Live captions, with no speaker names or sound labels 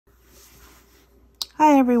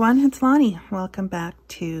Hi everyone, it's Lonnie. Welcome back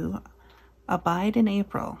to Abide in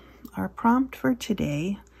April. Our prompt for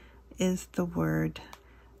today is the word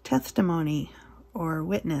testimony or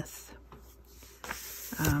witness.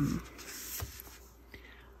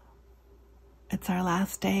 It's our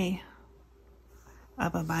last day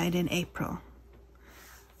of Abide in April.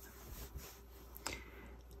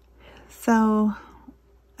 So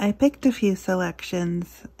I picked a few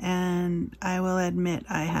selections and I will admit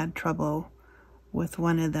I had trouble with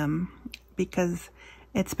one of them because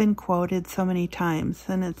it's been quoted so many times,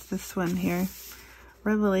 and it's this one here,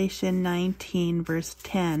 Revelation 19 verse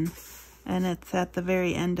 10, and it's at the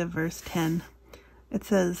very end of verse 10. It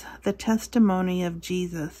says, "The testimony of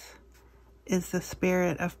Jesus is the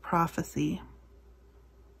spirit of prophecy."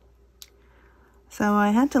 So I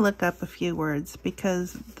had to look up a few words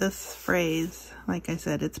because this phrase, like I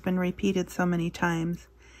said, it's been repeated so many times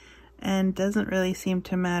and doesn't really seem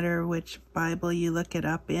to matter which Bible you look it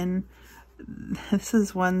up in. This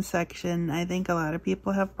is one section I think a lot of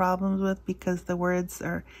people have problems with because the words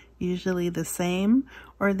are usually the same,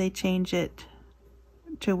 or they change it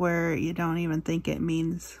to where you don't even think it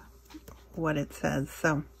means what it says.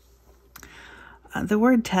 So the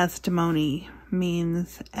word testimony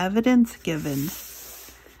means evidence given,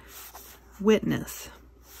 witness,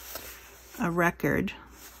 a record,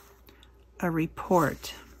 a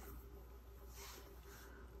report.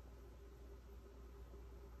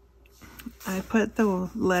 I put the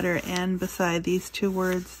letter N beside these two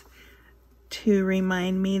words to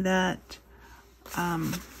remind me that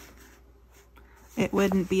it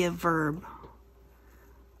wouldn't be a verb.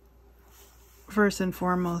 First and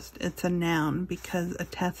foremost, it's a noun because a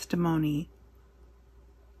testimony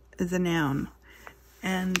is a noun.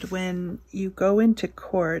 And when you go into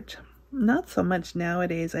court, not so much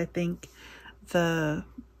nowadays, I think the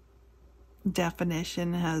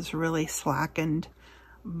definition has really slackened,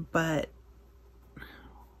 but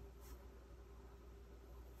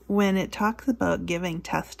when it talks about giving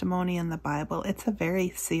testimony in the Bible, it's a very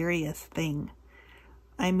serious thing.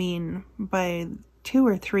 I mean, by 2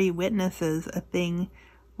 or 3 witnesses, a thing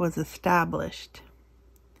was established.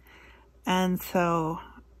 And so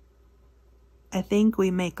I think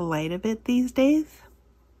we make light of it these days.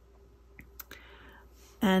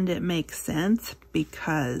 And it makes sense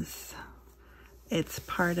because it's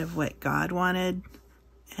part of what God wanted.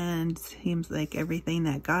 And seems like everything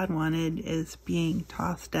that God wanted is being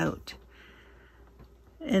tossed out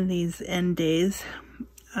in these end days.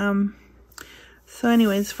 So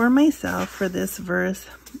anyways, for myself, for this verse,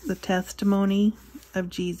 the testimony of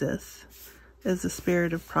Jesus is the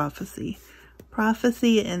spirit of prophecy.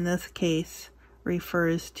 Prophecy in this case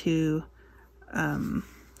refers to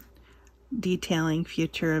detailing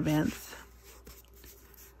future events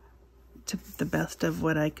to the best of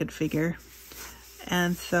what I could figure.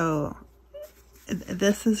 And so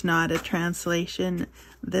this is not a translation.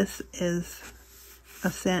 This is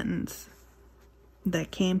a sentence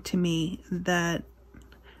that came to me that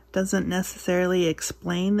doesn't necessarily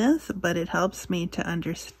explain this, but it helps me to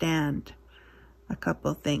understand a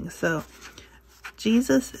couple things. So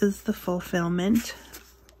Jesus is the fulfillment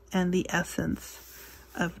and the essence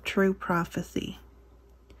of true prophecy.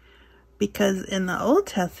 Because in the Old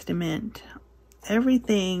Testament,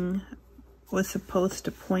 everything was supposed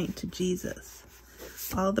to point to Jesus.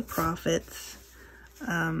 All the prophets,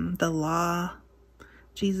 the law,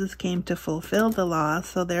 Jesus came to fulfill the law,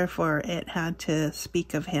 so therefore it had to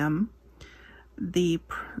speak of him. The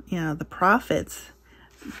prophets,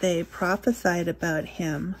 they prophesied about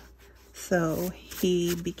him, so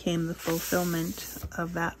he became the fulfillment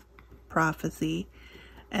of that prophecy.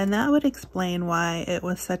 And that would explain why it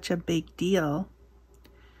was such a big deal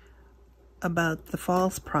about the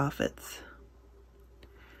false prophets,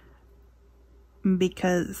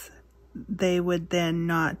 because they would then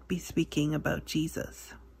not be speaking about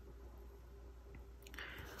Jesus.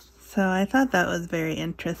 So I thought that was very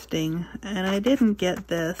interesting, and I didn't get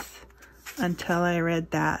this until I read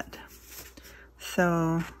that.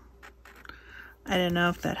 So I don't know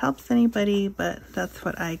if that helps anybody, but that's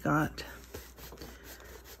what I got.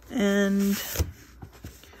 And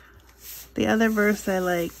the other verse I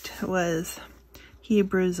liked was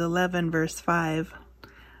Hebrews 11 verse 5.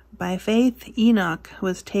 "By faith Enoch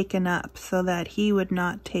was taken up so that he would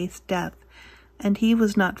not taste death, and he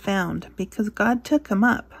was not found, because God took him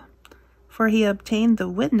up. For he obtained the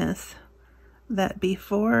witness that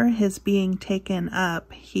before his being taken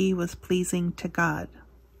up, he was pleasing to God."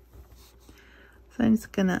 So I'm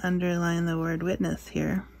just going to underline the word witness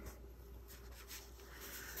here.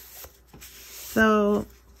 So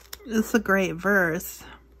it's a great verse,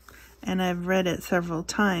 and I've read it several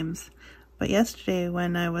times. But yesterday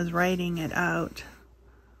when I was writing it out,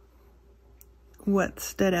 what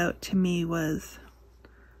stood out to me was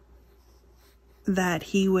that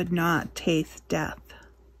he would not taste death.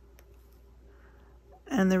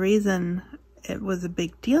 And the reason it was a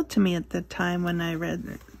big deal to me at the time when I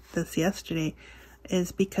read this yesterday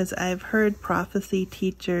is because I've heard prophecy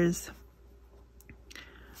teachers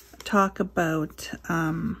talk about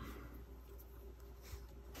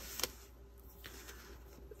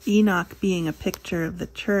Enoch being a picture of the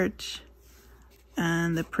church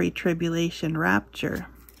and the pre-tribulation rapture.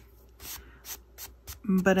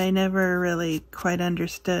 But I never really quite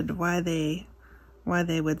understood why they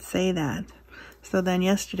would say that. So then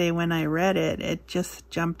yesterday when I read it, it just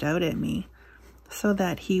jumped out at me. So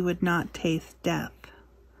that he would not taste death.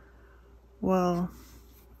 Well,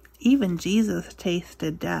 even Jesus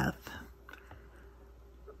tasted death.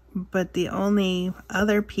 But the only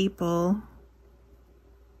other people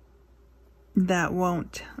that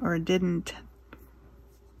won't or didn't,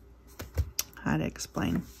 how to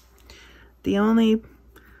explain, the only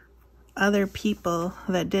other people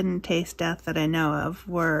that didn't taste death that I know of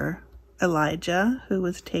were Elijah, who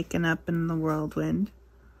was taken up in the whirlwind,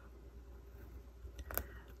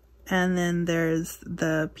 and then there's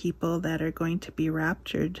the people that are going to be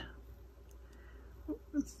raptured.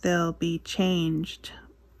 They'll be changed.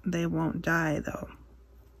 They won't die though.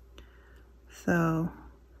 So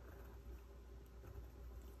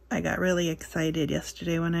I got really excited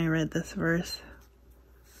yesterday when I read this verse.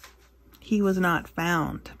 He was not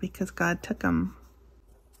found because God took him.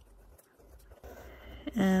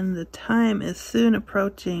 And the time is soon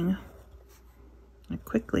approaching,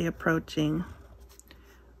 quickly approaching,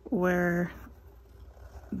 where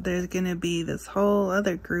there's going to be this whole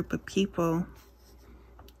other group of people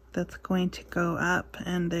that's going to go up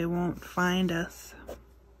and they won't find us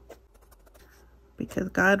because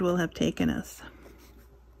God will have taken us.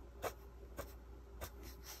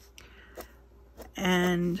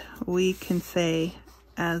 And we can say,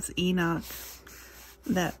 as Enoch,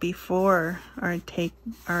 that before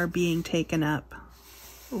our being taken up,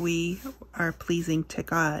 we are pleasing to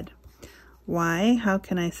God. Why? How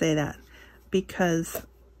can I say that? Because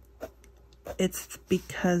it's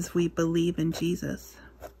because we believe in Jesus.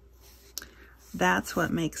 That's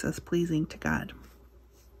what makes us pleasing to God.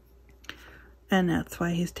 And that's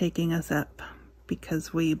why he's taking us up,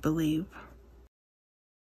 because we believe.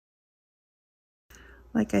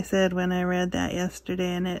 Like I said, when I read that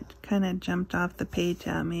yesterday and it kind of jumped off the page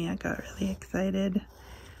at me, I got really excited.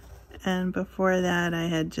 And before that, I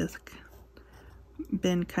had just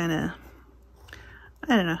been kind of,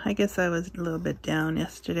 I don't know, I guess I was a little bit down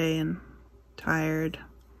yesterday and tired.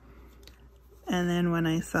 And then when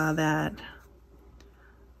I saw that,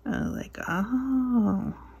 I was like,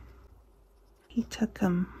 oh, he took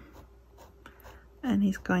him and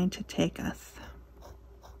he's going to take us.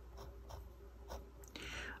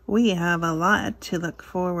 We have a lot to look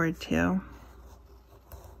forward to.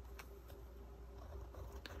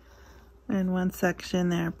 In one section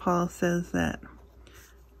there, Paul says that,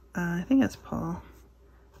 I think it's Paul,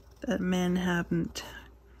 that men haven't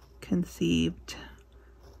conceived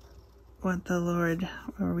what the Lord,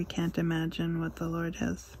 or we can't imagine what the Lord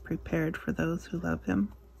has prepared for those who love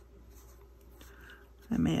him.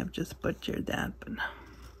 I may have just butchered that, but...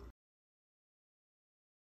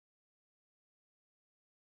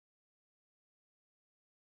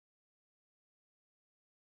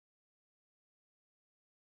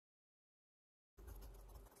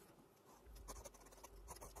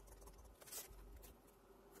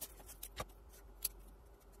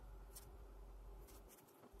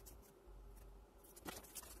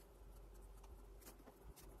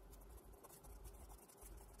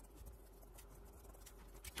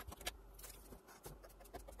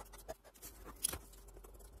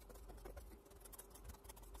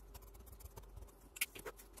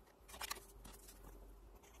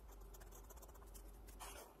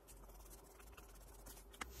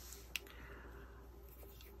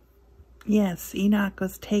 Yes, Enoch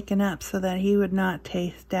was taken up so that he would not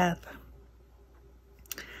taste death.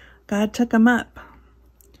 God took him up.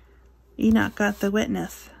 Enoch got the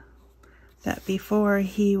witness that before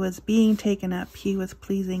he was being taken up, he was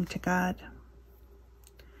pleasing to God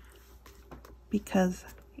because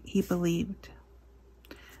he believed.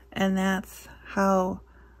 And that's how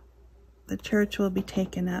the church will be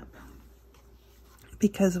taken up,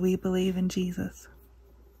 because we believe in Jesus.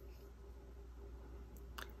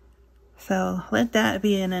 So let that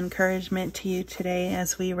be an encouragement to you today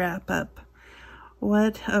as we wrap up.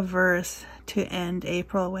 What a verse to end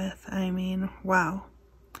April with. I mean, wow.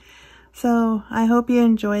 So I hope you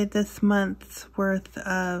enjoyed this month's worth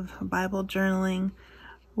of Bible journaling.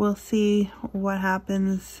 We'll see what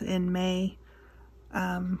happens in May.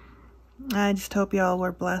 I just hope you all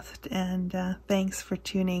were blessed, and thanks for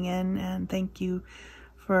tuning in, and thank you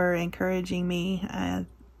for encouraging me.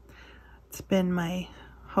 It's been my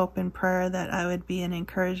hope and prayer that I would be an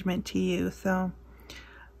encouragement to you. So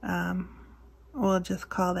we'll just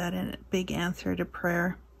call that a big answer to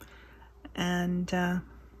prayer. And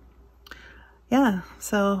yeah,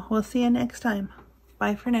 so we'll see you next time.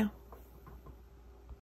 Bye for now.